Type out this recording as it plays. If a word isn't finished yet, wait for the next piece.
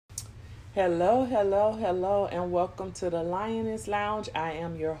Hello, hello, hello, and welcome to the Lioness Lounge. I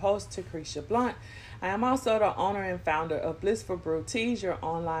am your host, Takresha Blunt. I am also the owner and founder of Blissful Brew Teas, your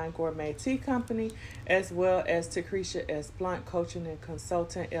online gourmet tea company, as well as Takresha S. Blunt Coaching and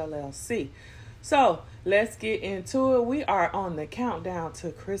Consultant LLC. So let's get into it. We are on the countdown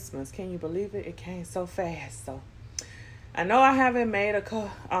to Christmas. Can you believe it? It came so fast. So I know I haven't made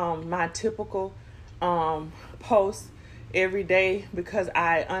my typical post every day because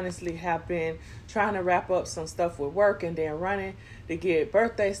I honestly have been trying to wrap up some stuff with work and then running to get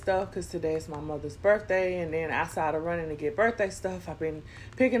birthday stuff because today is my mother's birthday. And then outside of running to get birthday stuff, I've been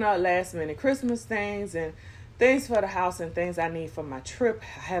picking up last minute Christmas things and things for the house and things I need for my trip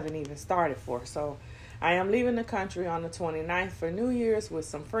I haven't even started for. So I am leaving the country on the 29th for New Year's with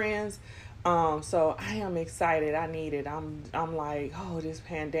some friends. So I am excited. I need it. I'm like, oh, this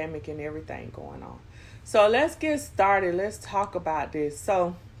pandemic and everything going on. So let's get started. Let's talk about this.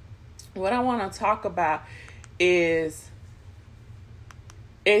 So what I want to talk about is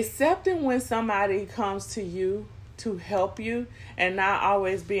accepting when somebody comes to you to help you and not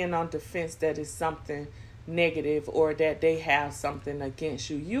always being on defense that it's something negative or that they have something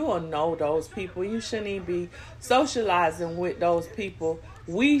against you. You will know those people. You shouldn't even be socializing with those people.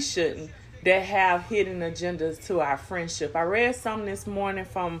 We shouldn't. That have hidden agendas to our friendship. I read something this morning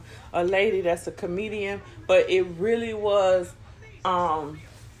from a lady that's a comedian, but it really was home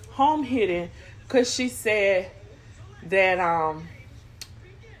hitting because she said that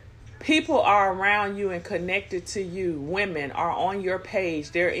people are around you and connected to you. Women are on your page.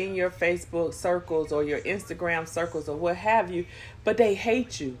 They're in your Facebook circles or your Instagram circles or what have you, but they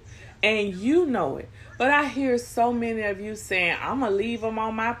hate you. And you know it. But I hear so many of you saying, I'm going to leave them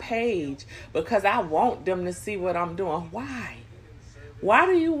on my page because I want them to see what I'm doing. Why? Why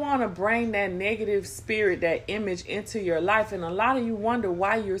do you want to bring that negative spirit, that image into your life? And a lot of you wonder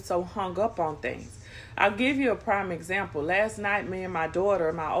why you're so hung up on things. I'll give you a prime example. Last night, me and my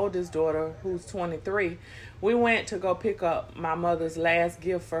daughter, my oldest daughter, who's 23, we went to go pick up my mother's last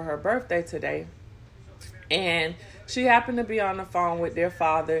gift for her birthday today. And she happened to be on the phone with their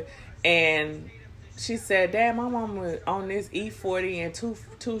father. And she said, Dad, my mom was on this E40 and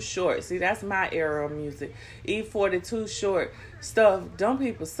too short. See, that's my era of music. E40 too short stuff. Dumb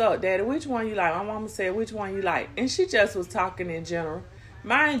people suck. Daddy, which one you like? My mama said, which one you like? And she just was talking in general.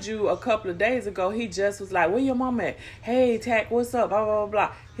 Mind you, a couple of days ago, he just was like, where your mom at? Hey, Tack, what's up? Blah, blah, blah,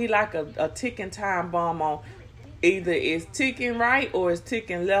 blah. He like a ticking time bomb on either it's ticking right or it's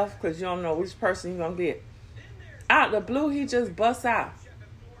ticking left because you don't know which person you're going to get. Out the blue, he just busts out.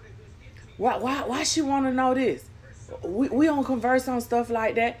 Why she want to know this? We don't converse on stuff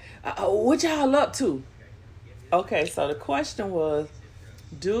like that. What y'all up to? Okay, so the question was,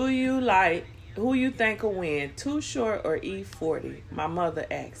 do you like, who you think will win, Too Short or E40? My mother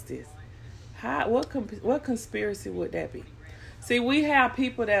asked this. What conspiracy would that be? See, we have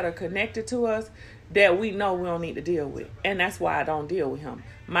people that are connected to us that we know we don't need to deal with. And that's why I don't deal with him.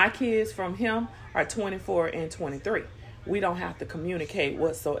 My kids from him are 24 and 23. We don't have to communicate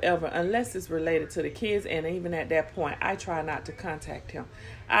whatsoever unless it's related to the kids. And even at that point, I try not to contact him.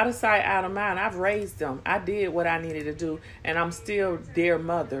 Out of sight, out of mind. I've raised them. I did what I needed to do. And I'm still their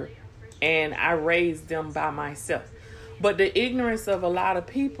mother. And I raised them by myself. But the ignorance of a lot of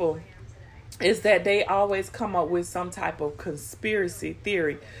people is that they always come up with some type of conspiracy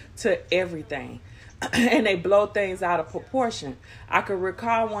theory to everything. And they blow things out of proportion. I could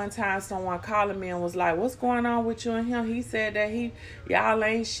recall one time someone calling me and was like, what's going on with you and him? He said that y'all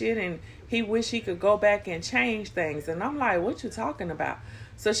ain't shit and he wish he could go back and change things. And I'm like, what you talking about?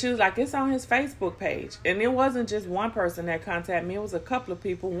 So she was like, it's on his Facebook page. And it wasn't just one person that contacted me. It was a couple of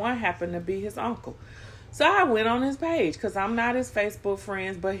people. One happened to be his uncle. So I went on his page because I'm not his Facebook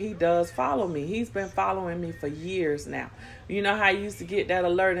friends, but he does follow me. He's been following me for years now. You know how I used to get that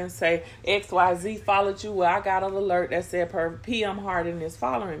alert and say XYZ followed you? Well, I got an alert that said PM Hardin is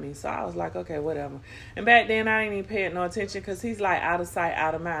following me. So I was like, okay, whatever. And back then I didn't even pay no attention because he's like out of sight,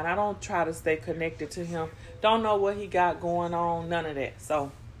 out of mind. I don't try to stay connected to him. Don't know what he got going on, none of that.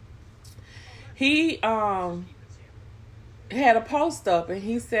 So he had a post up and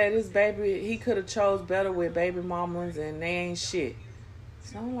he said his baby, he could have chose better with baby mamas and they ain't shit.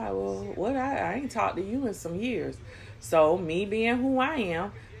 So I'm like, well, what? I ain't talked to you in some years. So me being who I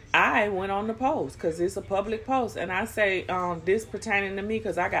am, I went on the post because it's a public post. And I say this pertaining to me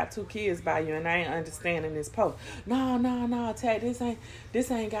because I got 2 kids by you and I ain't understanding this post. No, Tat,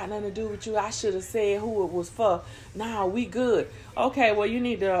 this ain't got nothing to do with you. I should have said who it was for. Nah, we good. Okay, well, you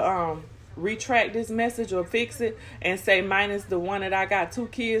need to retract this message or fix it and say minus the one that I got 2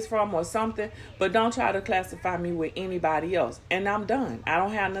 kids from or something, but don't try to classify me with anybody else. And I'm done. I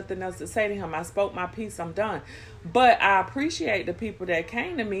don't have nothing else to say to him. I spoke my piece. I'm done. But I appreciate the people that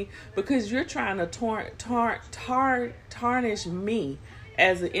came to me, because you're trying to tarnish me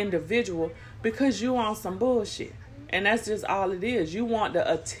as an individual because you want some bullshit. And that's just all it is. You want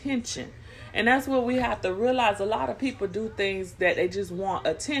the attention. And that's what we have to realize. A lot of people do things that they just want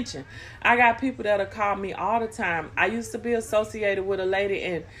attention. I got people that'll call me all the time. I used to be associated with a lady,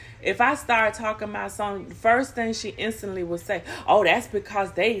 and if I start talking about something, the first thing she instantly would say, oh, that's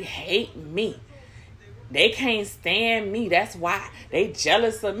because they hate me. They can't stand me. That's why they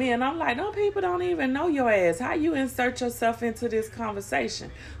jealous of me. And I'm like, no, people don't even know your ass. How you insert yourself into this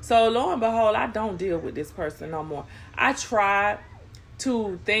conversation? So lo and behold, I don't deal with this person no more. I tried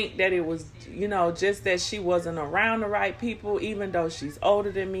to think that it was, just that she wasn't around the right people, even though she's older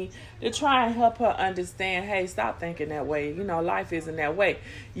than me, to try and help her understand, hey, stop thinking that way. Life isn't that way.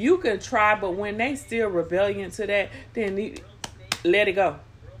 You can try, but when they still rebellion to that, then let it go.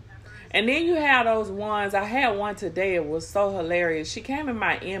 And then you have those ones. I had one today. It was so hilarious. She came in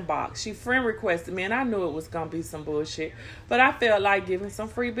my inbox. She friend requested me, and I knew it was going to be some bullshit. But I felt like giving some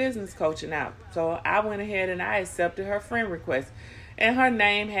free business coaching out. So I went ahead and I accepted her friend request. And her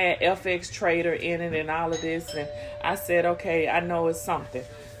name had FX Trader in it and all of this. And I said, okay, I know it's something.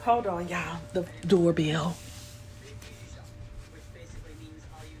 Hold on, y'all. The doorbell.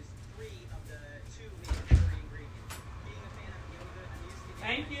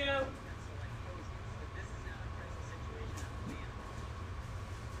 Thank you.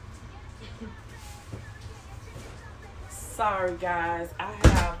 Sorry, guys. I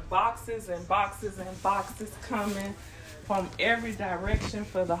have boxes and boxes and boxes coming from every direction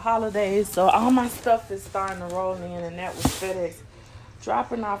for the holidays. So all my stuff is starting to roll in, and that was FedEx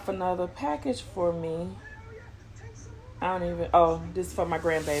dropping off another package for me. This is for my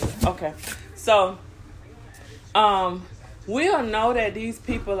grandbaby. Okay. So, we'll know that these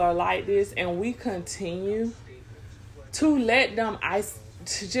people are like this, and we continue to let them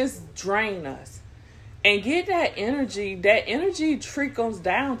to just drain us. And get that energy trickles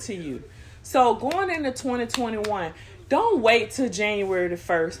down to you. So going into 2021, don't wait till January the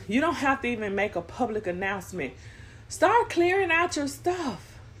 1st. You don't have to even make a public announcement. Start clearing out your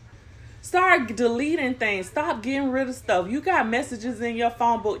stuff. Start deleting things. Stop getting rid of stuff. You got messages in your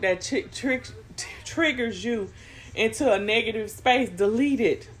phone book that triggers you into a negative space. Delete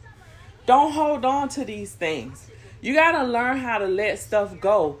it. Don't hold on to these things. You got to learn how to let stuff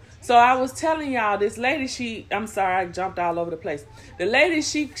go. So I was telling y'all, this lady, I'm sorry, I jumped all over the place. The lady,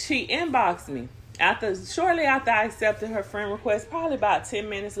 she inboxed me shortly after I accepted her friend request, probably about 10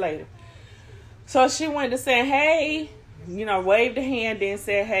 minutes later. So she went to say, hey, waved a hand, then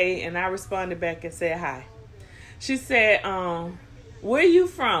said, hey, and I responded back and said, hi. She said, where you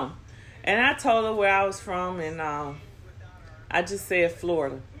from? And I told her where I was from, and I just said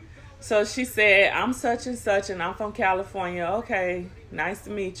Florida. So she said, I'm such and such, and I'm from California. Okay, nice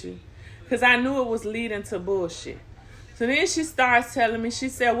to meet you. Because I knew it was leading to bullshit. So then she starts telling me, she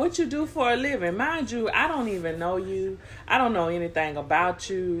said, what you do for a living? Mind you, I don't even know you. I don't know anything about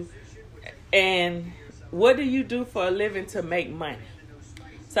you. And what do you do for a living to make money?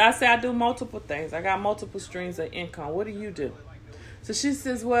 So I said, I do multiple things. I got multiple streams of income. What do you do? So she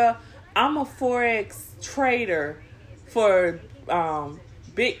says, well, I'm a Forex trader for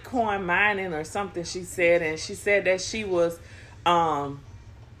Bitcoin mining or something, she said. And she said that she was a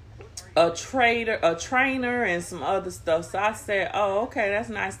trainer and some other stuff. So I said, oh, okay, that's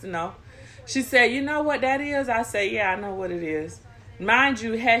nice to know. She said, you know what that is? I said, yeah, I know what it is. Mind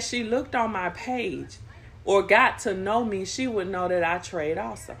you, had she looked on my page or got to know me, she would know that I trade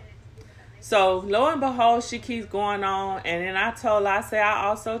also. So lo and behold, she keeps going on. And then I told her, I said, I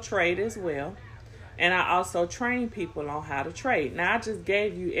also trade as well. And I also train people on how to trade. Now, I just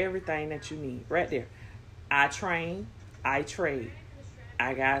gave you everything that you need right there. I train, I trade.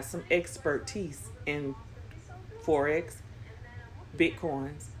 I got some expertise in Forex,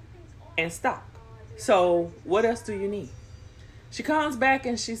 Bitcoins, and stock. So what else do you need? She comes back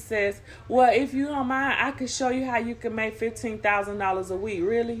and she says, well, if you don't mind, I could show you how you can make $15,000 a week.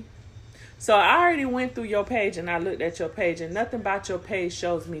 Really? So I already went through your page and I looked at your page, and nothing about your page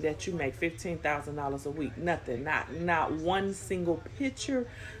shows me that you make $15,000 a week. Nothing. Not one single picture.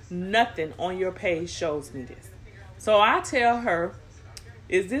 Nothing on your page shows me this. So I tell her,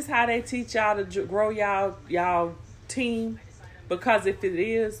 is this how they teach y'all to grow y'all team? Because if it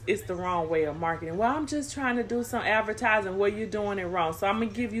is, it's the wrong way of marketing. Well, I'm just trying to do some advertising. Well, you're doing it wrong. So I'm going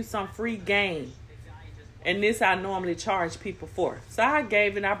to give you some free game. And this I normally charge people for. So I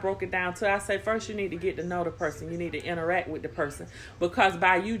gave it, I broke it down to, I say, first you need to get to know the person. You need to interact with the person. Because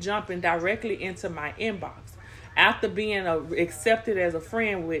by you jumping directly into my inbox, after being accepted as a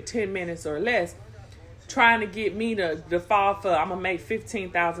friend with 10 minutes or less, trying to get me to fall for, I'm going to make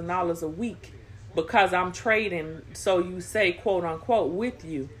 $15,000 a week because I'm trading, so you say, quote unquote, with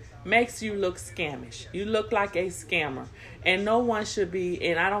you, makes you look scamish. You look like a scammer. And no one should be,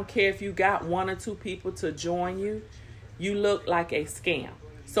 and I don't care if you got 1 or 2 people to join you, you look like a scam.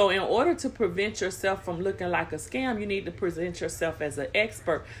 So in order to prevent yourself from looking like a scam, you need to present yourself as an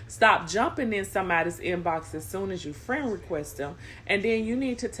expert. Stop jumping in somebody's inbox as soon as you friend request them. And then you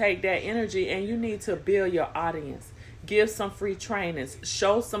need to take that energy and you need to build your audience. Give some free trainings.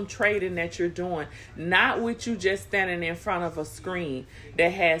 Show some trading that you're doing. Not with you just standing in front of a screen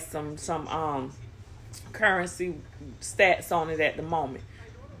that has some currency stats on it at the moment.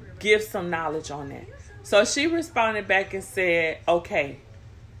 Give some knowledge on that. So she responded back and said, okay.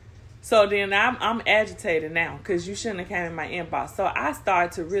 So then I'm agitated now because you shouldn't have came in my inbox. So I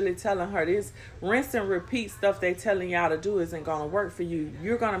started to really telling her this rinse and repeat stuff they telling y'all to do isn't going to work for you.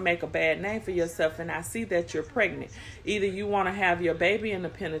 You're going to make a bad name for yourself. And I see that you're pregnant. Either you want to have your baby in the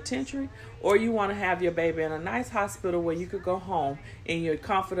penitentiary or you want to have your baby in a nice hospital where you could go home in your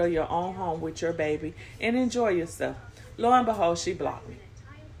comfort of your own home with your baby and enjoy yourself. Lo and behold, she blocked me.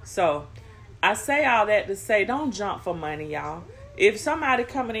 So I say all that to say don't jump for money, y'all. If somebody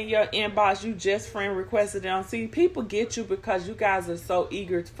coming in your inbox, you just friend requested them. See, people get you because you guys are so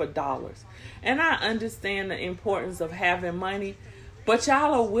eager for dollars. And I understand the importance of having money, but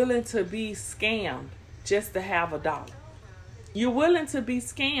y'all are willing to be scammed just to have $1. You're willing to be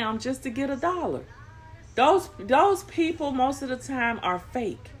scammed just to get $1. Those people most of the time are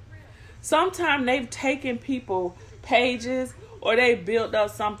fake. Sometimes they've taken people pages or they built up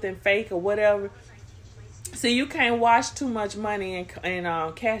something fake or whatever. See, you can't wash too much money in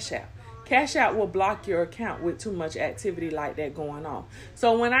Cash App. Cash App will block your account with too much activity like that going on.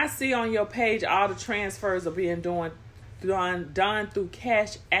 So when I see on your page all the transfers are being done through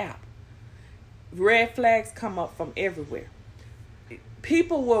Cash App, red flags come up from everywhere.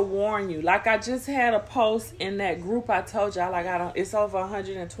 People will warn you. Like I just had a post in that group I told y'all, it's over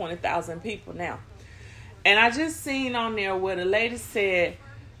 120,000 people now. And I just seen on there where the lady said,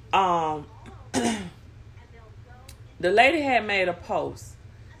 the lady had made a post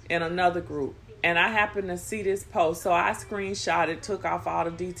in another group, and I happened to see this post, so I screenshotted, took off all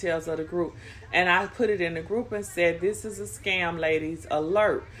the details of the group, and I put it in the group and said, this is a scam, ladies,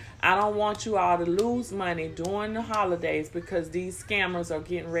 alert. I don't want you all to lose money during the holidays because these scammers are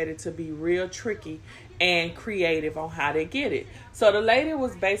getting ready to be real tricky and creative on how they get it. So the lady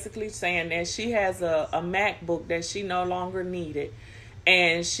was basically saying that she has a MacBook that she no longer needed,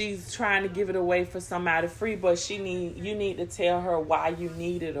 and she's trying to give it away for somebody free, but you need to tell her why you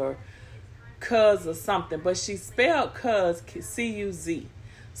need it or cuz or something. But she spelled cuz, C-U-Z.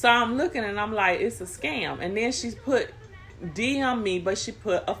 So I'm looking and I'm like, it's a scam. And then she's put DM me, but she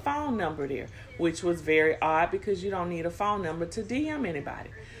put a phone number there, which was very odd because you don't need a phone number to DM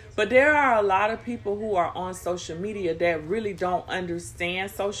anybody. But there are a lot of people who are on social media that really don't understand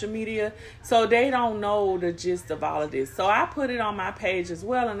social media. So they don't know the gist of all of this. So I put it on my page as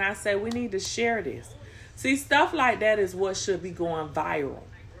well. And I say, we need to share this. See, stuff like that is what should be going viral.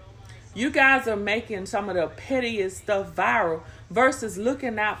 You guys are making some of the pettiest stuff viral versus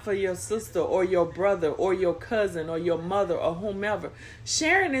looking out for your sister or your brother or your cousin or your mother or whomever.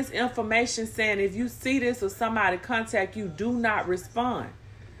 Sharing this information saying if you see this or somebody contact you, do not respond.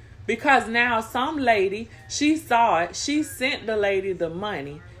 Because now some lady, she saw it. She sent the lady the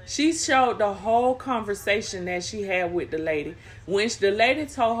money. She showed the whole conversation that she had with the lady. When the lady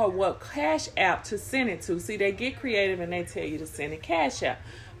told her what Cash App to send it to. See, they get creative and they tell you to send it Cash App.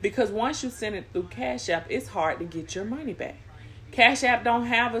 Because once you send it through Cash App, it's hard to get your money back. Cash App don't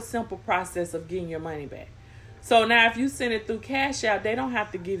have a simple process of getting your money back. So now if you send it through Cash App, they don't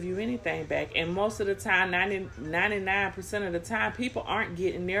have to give you anything back. And most of the time, 99% of the time, people aren't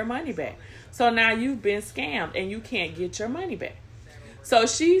getting their money back. So now you've been scammed and you can't get your money back. So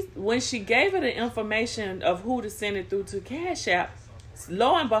when she gave her the information of who to send it through to Cash App,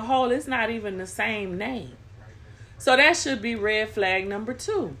 lo and behold, it's not even the same name. So that should be red flag number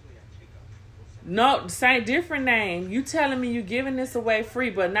 2. No, same different name. You telling me you giving this away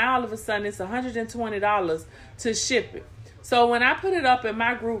free, but now all of a sudden it's $120 to ship it. So when I put it up in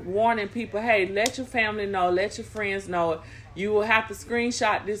my group warning people, hey, let your family know, let your friends know, you will have to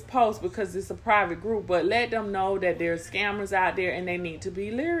screenshot this post because it's a private group, but let them know that there's scammers out there and they need to be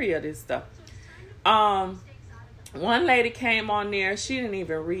leery of this stuff. One lady came on there, she didn't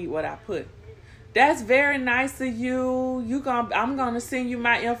even read what I put. That's very nice of you. I'm gonna send you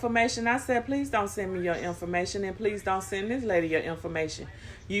my information. I said, please don't send me your information, and please don't send this lady your information.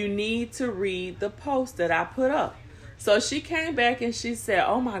 You need to read the post that I put up. So she came back and she said,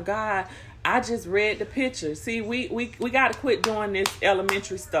 oh my God, I just read the picture. See, we gotta quit doing this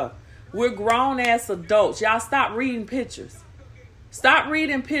elementary stuff. We're grown ass adults. Y'all stop reading pictures. Stop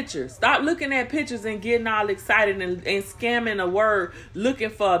reading pictures. Stop looking at pictures and getting all excited and scamming a word looking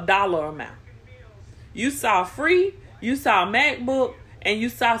for a dollar amount. You saw free, you saw a MacBook, and you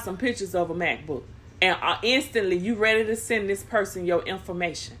saw some pictures of a MacBook. And instantly you ready to send this person your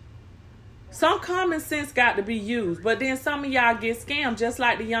information. Some common sense got to be used. But then some of y'all get scammed, just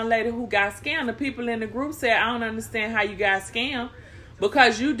like the young lady who got scammed. The people in the group said, I don't understand how you got scammed.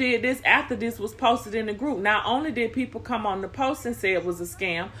 Because you did this after this was posted in the group. Not only did people come on the post and say it was a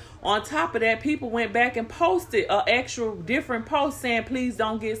scam, on top of that, people went back and posted an extra different post saying, please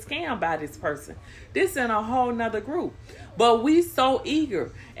don't get scammed by this person. This in a whole nother group. But we so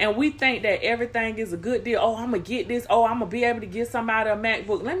eager and we think that everything is a good deal. Oh, I'm going to get this. Oh, I'm going to be able to get somebody a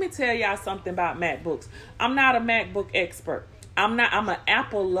MacBook. Let me tell y'all something about MacBooks. I'm not a MacBook expert. I'm an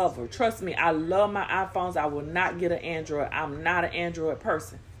Apple lover. Trust me, I love my iPhones. I will not get an Android. I'm not an Android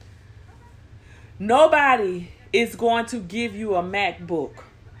person. Nobody is going to give you a MacBook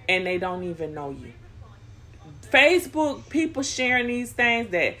and they don't even know you. Facebook, people sharing these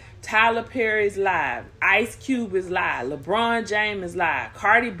things that Tyler Perry is live, Ice Cube is live, LeBron James is live,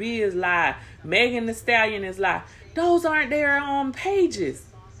 Cardi B is live, Megan Thee Stallion is live. Those aren't their own pages.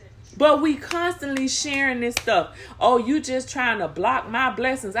 But we constantly sharing this stuff. Oh, you just trying to block my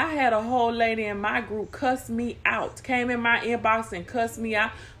blessings. I had a whole lady in my group cuss me out. Came in my inbox and cussed me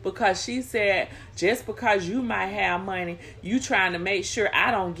out because she said, just because you might have money, you trying to make sure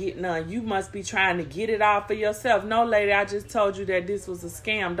I don't get none. You must be trying to get it all for yourself. No, lady, I just told you that this was a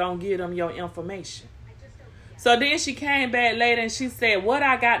scam. Don't give them your information. So then she came back later and she said, what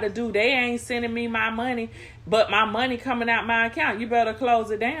I got to do? They ain't sending me my money, but my money coming out my account. You better close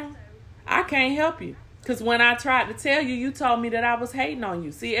it down. I can't help you. Because when I tried to tell you, you told me that I was hating on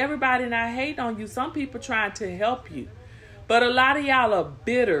you. See, everybody not hating on you. Some people trying to help you. But a lot of y'all are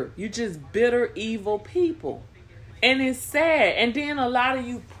bitter. You just bitter, evil people. And it's sad. And then a lot of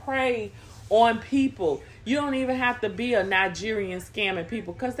you prey on people. You don't even have to be a Nigerian scamming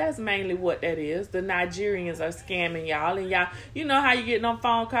people, because that's mainly what that is. The Nigerians are scamming y'all. And y'all, you know how you get on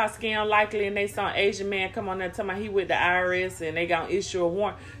phone call scam likely and they saw an Asian man come on there talking about he with the IRS and they gonna issue a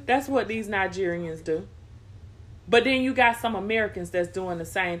warrant. That's what these Nigerians do. But then you got some Americans that's doing the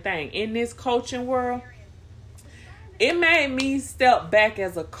same thing. In this coaching world, it made me step back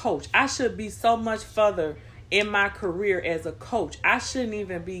as a coach. I should be so much further in my career as a coach. I shouldn't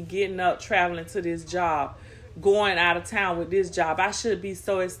even be getting up, traveling to this job, going out of town with this job. I should be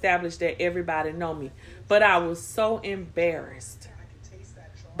so established that everybody know me. But I was so embarrassed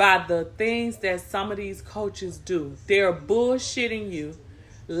by the things that some of these coaches do. They're bullshitting you,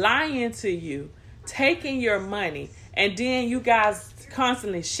 lying to you, taking your money, and then you guys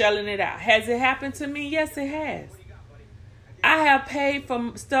constantly shelling it out. Has it happened to me? Yes, it has. I have paid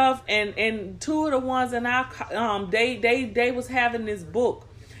for stuff, and two of the ones in our they was having this book,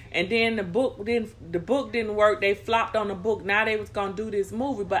 and then the book didn't work. They flopped on the book. Now they was gonna do this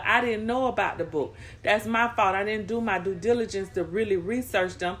movie, but I didn't know about the book. That's my fault. I didn't do my due diligence to really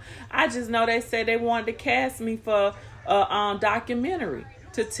research them. I just know they said they wanted to cast me for a documentary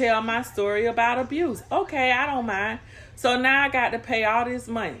to tell my story about abuse. Okay, I don't mind. So now I got to pay all this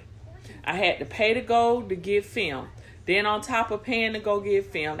money. I had to pay to go to get filmed. Then on top of paying to go get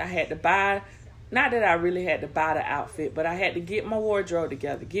filmed, I had to buy, not that I really had to buy the outfit, but I had to get my wardrobe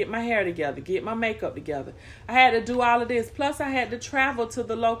together, get my hair together, get my makeup together. I had to do all of this. Plus I had to travel to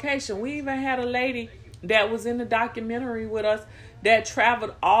the location. We even had a lady that was in the documentary with us that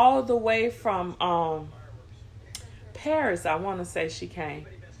traveled all the way from Paris, I want to say she came,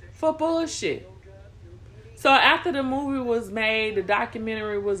 for bullshit. So after the movie was made, the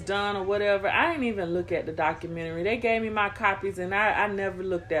documentary was done or whatever, I didn't even look at the documentary. They gave me my copies and I never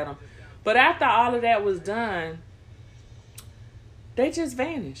looked at them. But after all of that was done, they just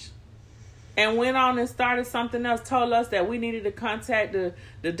vanished. And went on and started something else, told us that we needed to contact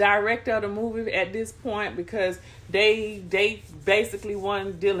the director of the movie at this point because they basically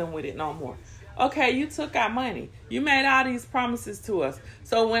weren't dealing with it no more. Okay, you took our money. You made all these promises to us.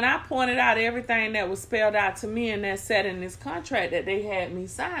 So when I pointed out everything that was spelled out to me and that said in this contract that they had me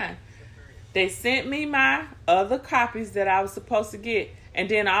sign, they sent me my other copies that I was supposed to get. And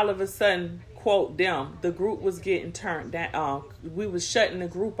then all of a sudden, the group was getting turned down. We was shutting the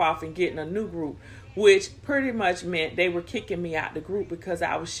group off and getting a new group. which pretty much meant they were kicking me out the group because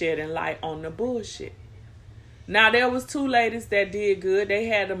I was shedding light on the bullshit. Now, there was 2 ladies that did good. They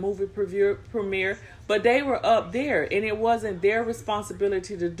had a movie premiere, but they were up there, and it wasn't their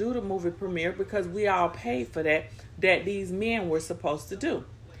responsibility to do the movie premiere because we all paid for that these men were supposed to do.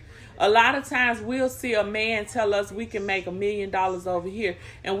 A lot of times we'll see a man tell us we can make $1 million over here,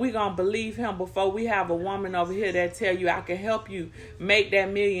 and we're going to believe him before we have a woman over here that tell you I can help you make that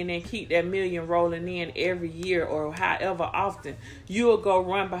 $1 million and keep that $1 million rolling in every year or however often. You'll go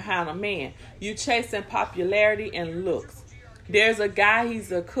run behind a man. You chasing popularity and looks. There's a guy,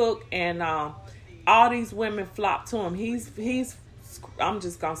 he's a cook, and all these women flock to him. He's I'm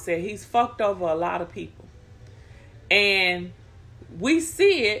just going to say he's fucked over a lot of people. And we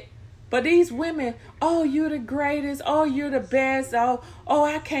see it. But these women, oh, you're the greatest. Oh, you're the best. Oh,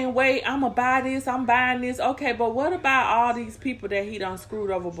 I can't wait. I'm going to buy this. I'm buying this. Okay, but what about all these people that he done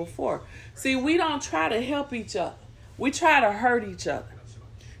screwed over before? See, we don't try to help each other. We try to hurt each other.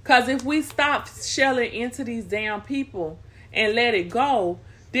 Because if we stop shelling into these damn people and let it go,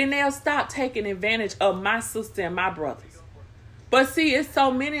 then they'll stop taking advantage of my sister and my brothers. But see, it's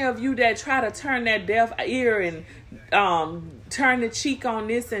so many of you that try to turn that deaf ear and turn the cheek on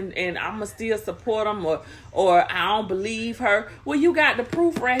this and I'm going to still support them or I don't believe her. Well, you got the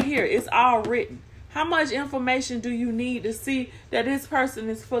proof right here. It's all written. How much information do you need to see that this person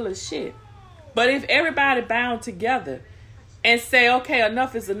is full of shit? But if everybody bound together and say, okay,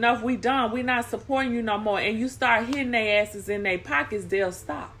 enough is enough, we done, we not supporting you no more, and you start hitting their asses in their pockets, they'll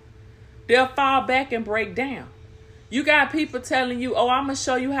stop. They'll fall back and break down. You got people telling you, oh, I'm going to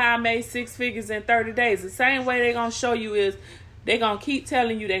show you how I made 6 figures in 30 days. The same way they're going to show you is they're going to keep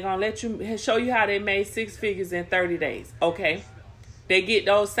telling you, they're going to let you show you how they made 6 figures in 30 days. Okay. They get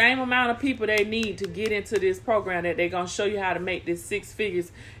those same amount of people they need to get into this program that they're going to show you how to make this 6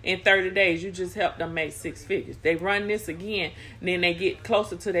 figures in 30 days. You just help them make 6 figures. They run this again, and then they get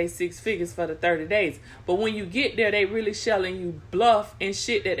closer to their 6 figures for the 30 days. But when you get there, they really shelling you bluff and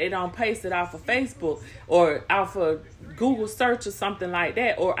shit that they don't paste it off of Facebook or off of Google search or something like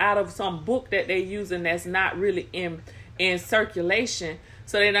that, or out of some book that they're using that's not really in circulation.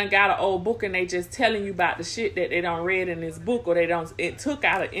 So they done got an old book and they just telling you about the shit that they done read in this book, or it took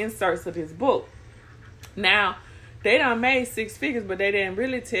out of inserts of this book. Now, they done made 6 figures, but they didn't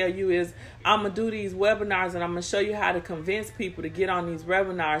really tell you is, I'm going to do these webinars and I'm going to show you how to convince people to get on these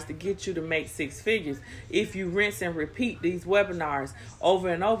webinars to get you to make 6 figures. If you rinse and repeat these webinars over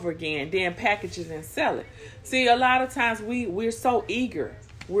and over again, then package it and sell it. See, a lot of times we're so eager.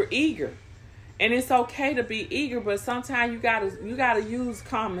 We're eager. And it's okay to be eager, but sometimes you gotta use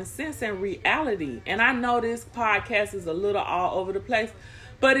common sense and reality. And I know this podcast is a little all over the place,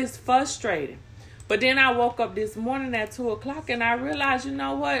 but it's frustrating. But then I woke up this morning at 2:00 and I realized, you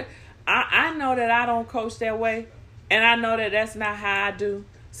know what? I know that I don't coach that way, and I know that that's not how I do.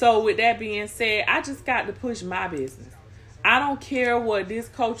 So with that being said, I just got to push my business. I don't care what this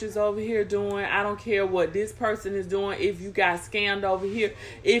coach is over here doing. I don't care what this person is doing. If you got scammed over here,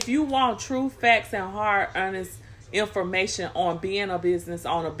 if you want true facts and hard, earnest information on being a business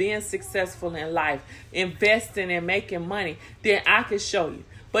owner, being successful in life, investing and making money, then I can show you.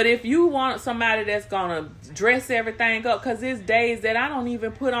 But if you want somebody that's going to dress everything up, because there's days that I don't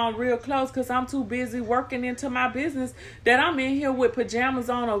even put on real clothes because I'm too busy working into my business, that I'm in here with pajamas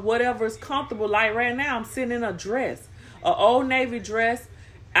on or whatever is comfortable. Like right now, I'm sitting in a dress. An Old Navy dress.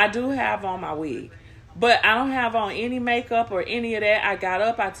 I do have on my wig, but I don't have on any makeup or any of that. I got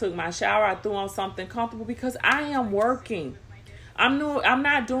up, I took my shower, I threw on something comfortable because I am working. I'm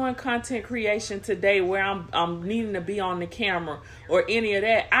not doing content creation today where I'm needing to be on the camera or any of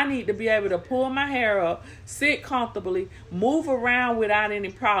that. I need to be able to pull my hair up, sit comfortably, move around without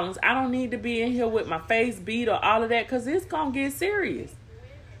any problems. I don't need to be in here with my face beat or all of that because it's going to get serious.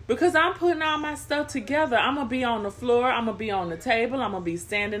 Because I'm putting all my stuff together. I'm going to be on the floor. I'm going to be on the table. I'm going to be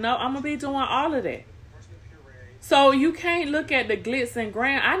standing up. I'm going to be doing all of that. So you can't look at the glitz and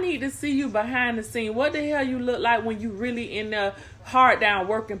glam. I need to see you behind the scene. What the hell you look like when you really in there hard down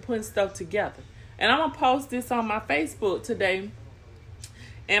working, putting stuff together. And I'm going to post this on my Facebook today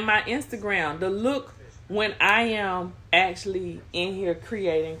and my Instagram. The look when I am actually in here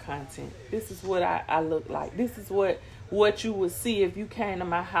creating content. This is what I look like. This is what you would see if you came to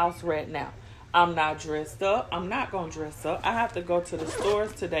my house right now. I'm not dressed up. I'm not going to dress up. I have to go to the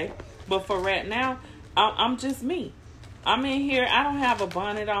stores today. But for right now, I'm just me. I'm in here. I don't have a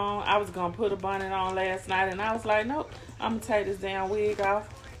bonnet on. I was going to put a bonnet on last night. And I was like, nope, I'm going to take this damn wig off.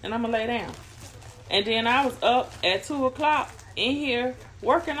 And I'm going to lay down. And then I was up at 2:00 in here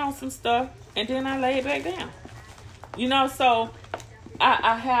working on some stuff. And then I laid back down. You know, so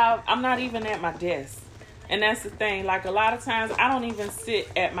I'm not even at my desk. And that's the thing. Like, a lot of times, I don't even sit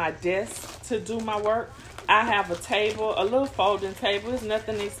at my desk to do my work. I have a table, a little folding table. It's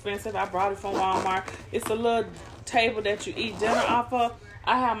nothing expensive. I brought it from Walmart. It's a little table that you eat dinner off of.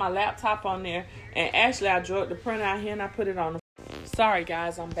 I have my laptop on there. And actually, I drew the printer out here and I put it on the... Sorry,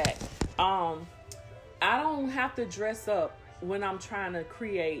 guys, I'm back. I don't have to dress up when I'm trying to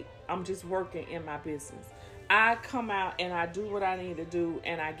create. I'm just working in my business. I come out and I do what I need to do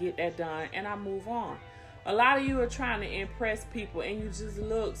and I get that done and I move on. A lot of you are trying to impress people and you just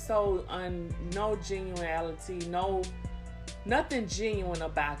look so no genuality, nothing genuine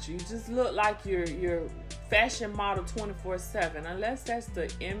about you. You just look like you're fashion model 24/7. Unless that's the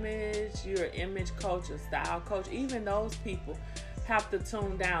image, you're an image coach, a style coach. Even those people have to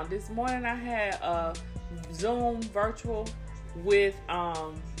tune down. This morning I had a Zoom virtual with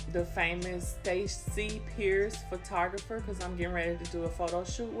the famous Stacey Pierce photographer, because I'm getting ready to do a photo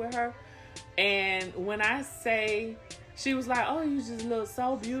shoot with her. And when I say, she was like, "Oh, you just look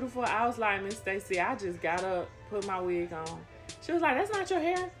so beautiful," I was like, "Miss Stacey, I just got up, put my wig on." She was like, "That's not your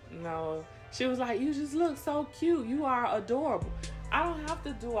hair?" No. She was like, "You just look so cute. You are adorable." I don't have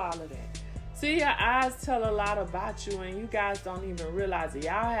to do all of that. See, your eyes tell a lot about you, and you guys don't even realize it.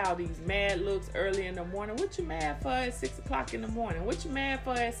 Y'all have these mad looks early in the morning. What you mad for at 6 o'clock in the morning? What you mad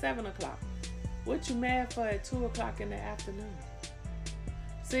for at 7 o'clock? What you mad for at 2 o'clock in the afternoon?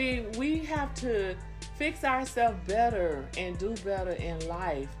 See, we have to fix ourselves better and do better in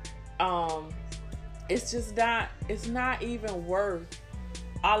life. It's not even worth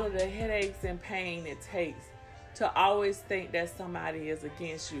all of the headaches and pain it takes to always think that somebody is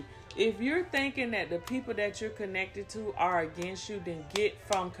against you. If you're thinking that the people that you're connected to are against you, then get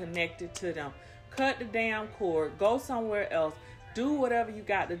from connected to them. Cut the damn cord. Go somewhere else. Do whatever you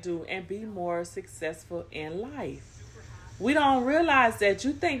got to do and be more successful in life. We don't realize that.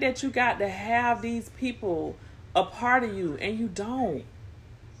 You think that you got to have these people a part of you, and you don't.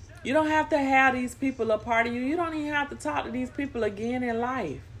 You don't have to have these people a part of you. You don't even have to talk to these people again in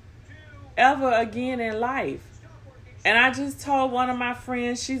life. Ever again in life. And I just told one of my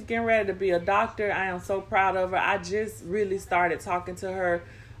friends, she's getting ready to be a doctor. I am so proud of her. I just really started talking to her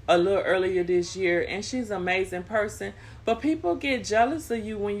a little earlier this year, and she's an amazing person. But people get jealous of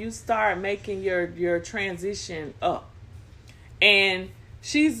you when you start making your transition up. And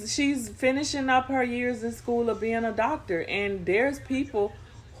she's finishing up her years in school of being a doctor, and there's people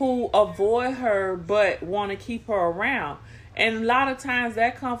who avoid her but want to keep her around. And a lot of times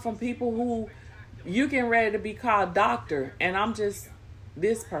that comes from people who, you getting ready to be called doctor, and I'm just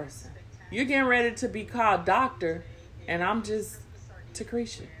this person. You're getting ready to be called doctor, and I'm just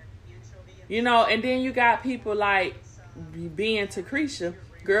Tacretia. You know, and then you got people like being Tacretia.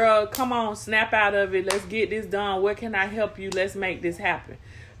 Girl, come on, snap out of it. Let's get this done. Where can I help you? Let's make this happen.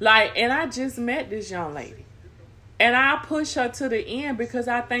 Like, and I just met this young lady. And I push her to the end because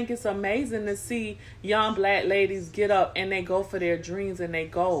I think it's amazing to see young black ladies get up and they go for their dreams and their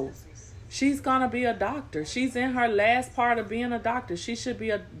goals. She's going to be a doctor. She's in her last part of being a doctor. She should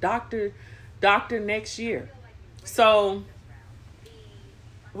be a doctor next year. So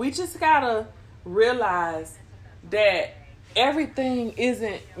we just got to realize that everything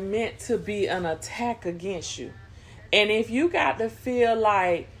isn't meant to be an attack against you. And if you got to feel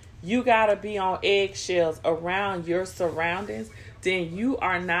like you got to be on eggshells around your surroundings, then you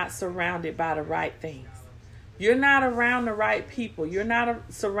are not surrounded by the right things. You're not around the right people. You're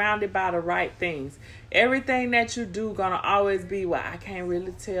not surrounded by the right things. Everything that you do gonna always be, well, I can't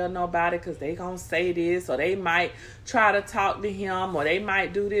really tell nobody because they gonna say this, or they might try to talk to him, or they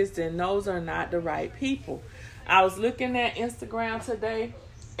might do this. Then those are not the right people. I was looking at Instagram today,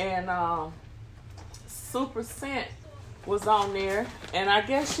 and Super Scent was on there, and I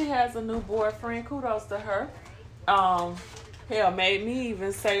guess she has a new boyfriend. Kudos to her. Hell, made me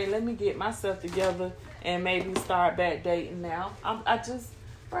even say, let me get myself together and maybe start back dating now.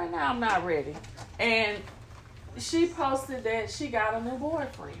 Right now I'm not ready. And she posted that she got a new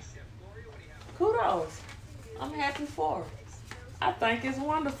boyfriend. Kudos. I'm happy for her. I think it's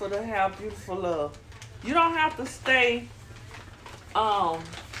wonderful to have beautiful love. You don't have to stay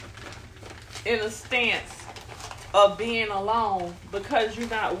in a stance of being alone because you're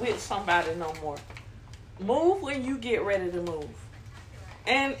not with somebody no more. Move when you get ready to move.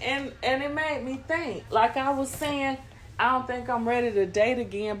 And it made me think, like I was saying, I don't think I'm ready to date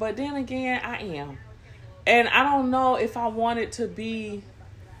again, but then again, I am. And I don't know if I want it to be,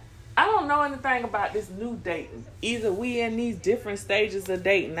 I don't know anything about this new dating. Either we in these different stages of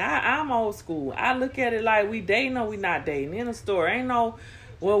dating. I'm old school. I look at it like we dating or we not dating. In a store, ain't no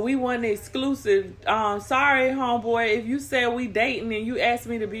Well, we wasn't exclusive. Sorry, homeboy, if you said we dating and you asked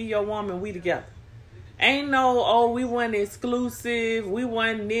me to be your woman, we together. Ain't no, oh, we wasn't exclusive, we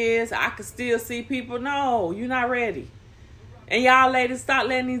wasn't this, I could still see people. No, you not ready. And y'all ladies, stop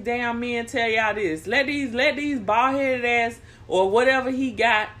letting these damn men tell y'all this. Let these bald-headed ass or whatever he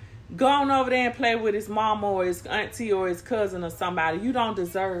got go on over there and play with his mama or his auntie or his cousin or somebody. You don't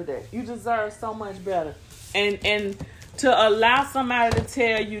deserve that. You deserve so much better. And to allow somebody to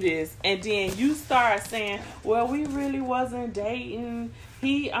tell you this, and then you start saying, well, we really wasn't dating.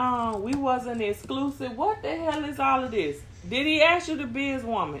 We wasn't exclusive. What the hell is all of this? Did he ask you to be his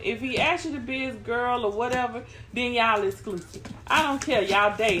woman? If he asked you to be his girl or whatever, then y'all exclusive. I don't care.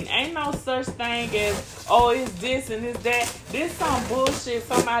 Y'all dating. Ain't no such thing as, oh, it's this and it's that. This some bullshit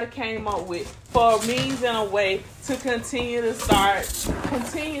somebody came up with for a means and a way to continue to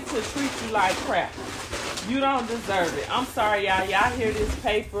treat you like crap. You don't deserve it. I'm sorry, y'all. Y'all hear this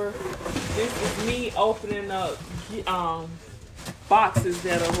paper. This is me opening up boxes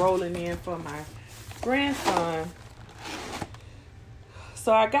that are rolling in for my grandson.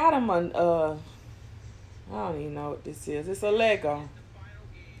 So I got him I don't even know what this is. It's a Lego.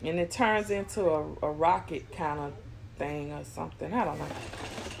 And it turns into a rocket kind of thing or something. I don't know.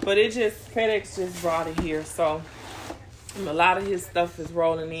 But FedEx just brought it here. So a lot of his stuff is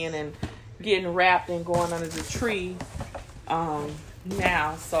rolling in and getting wrapped and going under the tree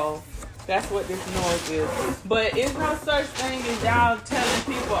now. So that's what this noise is. But it's no such thing as y'all telling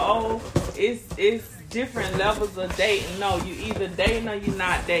people, oh, it's different levels of dating. No, you either dating or you're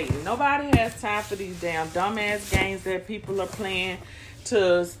not dating. Nobody has time for these damn dumbass games that people are playing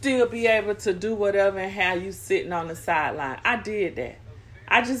to still be able to do whatever and have you sitting on the sideline. I did that.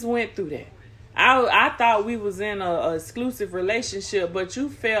 I just went through that. I thought we was in a exclusive relationship, but you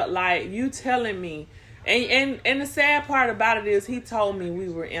felt like you telling me, and the sad part about it is he told me we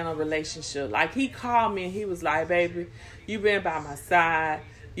were in a relationship. Like, he called me and he was like, baby, you've been by my side.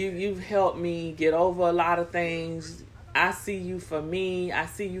 You've helped me get over a lot of things. I see you for me. I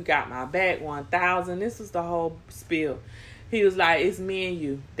see you got my back 1,000. This was the whole spiel. He was like, it's me and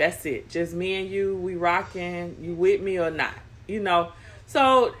you. That's it. Just me and you. We rocking. You with me or not? You know.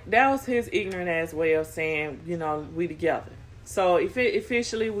 So that was his ignorant ass way of saying, you know, we together. So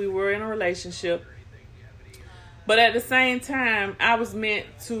officially we were in a relationship. But at the same time, I was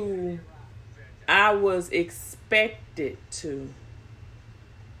expected to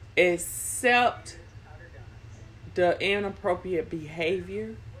accept the inappropriate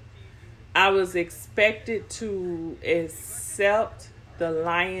behavior. I was expected to accept the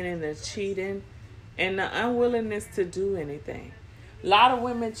lying and the cheating and the unwillingness to do anything. A lot of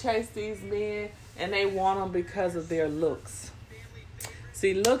women chase these men and they want them because of their looks.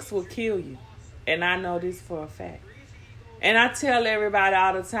 See, looks will kill you. And I know this for a fact. And I tell everybody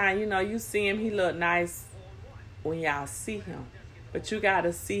all the time, you know, you see him, he look nice when y'all see him. But you got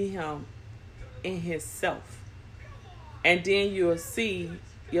to see him in himself. And then you'll see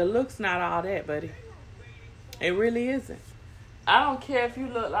your looks not all that, buddy. It really isn't. I don't care if you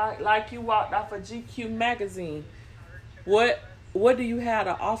look like you walked off a GQ magazine. What do you have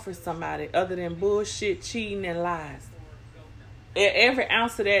to offer somebody other than bullshit, cheating, and lies? Every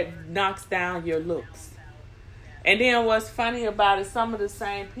ounce of that knocks down your looks. And then what's funny about it, some of the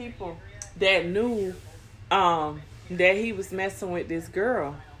same people that knew that he was messing with this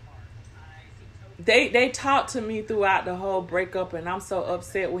girl, they talked to me throughout the whole breakup, and I'm so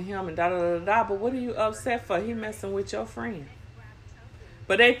upset with him and da-da-da-da. But what are you upset for? He messing with your friend.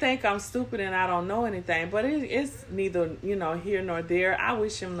 But they think I'm stupid and I don't know anything. But it's neither, you know, here nor there. I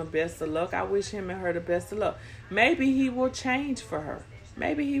wish him the best of luck. I wish him and her the best of luck. Maybe he will change for her.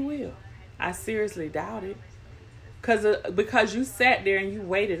 Maybe he will. I seriously doubt it. Because you sat there and you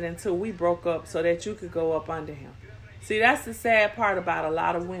waited until we broke up so that you could go up under him. See, that's the sad part about a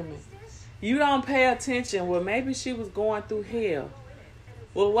lot of women. You don't pay attention. Well, maybe she was going through hell.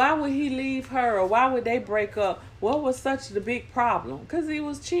 Well, why would he leave her, or why would they break up? What was such the big problem? Because he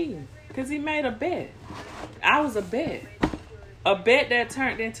was cheating. Because he made a bet. I was a bet. A bet that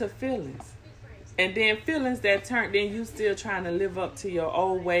turned into feelings. And then feelings that turned in you still trying to live up to your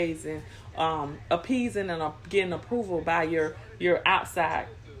old ways and appeasing and getting approval by your outside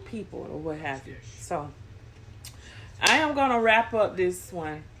people or what have you. So I am going to wrap up this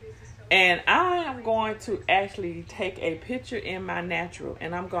one. And I am going to actually take a picture in my natural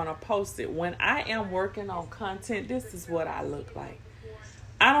and I'm going to post it. When I am working on content, this is what I look like.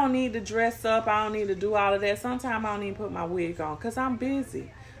 I don't need to dress up. I don't need to do all of that. Sometimes I don't even put my wig on because I'm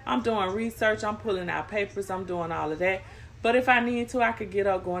busy. I'm doing research. I'm pulling out papers. I'm doing all of that. But if I need to, I could get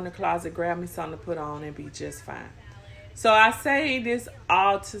up, go in the closet, grab me something to put on and be just fine. So I say this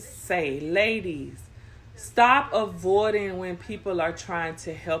all to say, ladies, stop avoiding when people are trying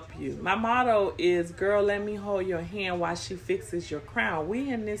to help you. My motto is, girl, let me hold your hand while she fixes your crown.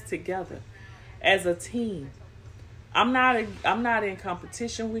 We in this together as a team. I'm not in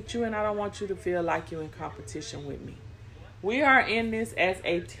competition with you, and I don't want you to feel like you're in competition with me. We are in this as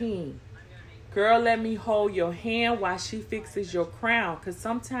a team. Girl, let me hold your hand while she fixes your crown. Because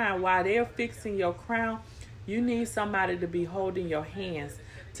sometimes while they're fixing your crown, you need somebody to be holding your hands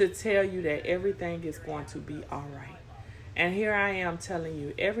to tell you that everything is going to be all right. And here I am telling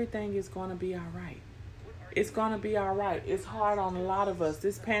you, everything is going to be all right. It's going to be all right. It's hard on a lot of us.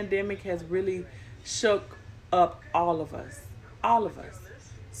 This pandemic has really shook up all of us. All of us.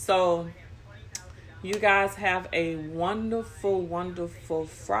 So you guys have a wonderful, wonderful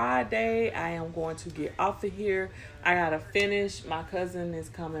Friday. I am going to get off of here. I got to finish. My cousin is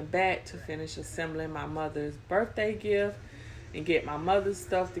coming back to finish assembling my mother's birthday gift and get my mother's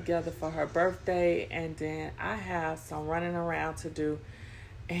stuff together for her birthday. And then I have some running around to do.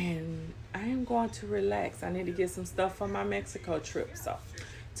 And I am going to relax. I need to get some stuff for my Mexico trip. So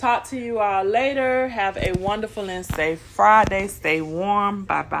talk to you all later. Have a wonderful and safe Friday. Stay warm.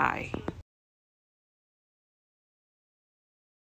 Bye-bye.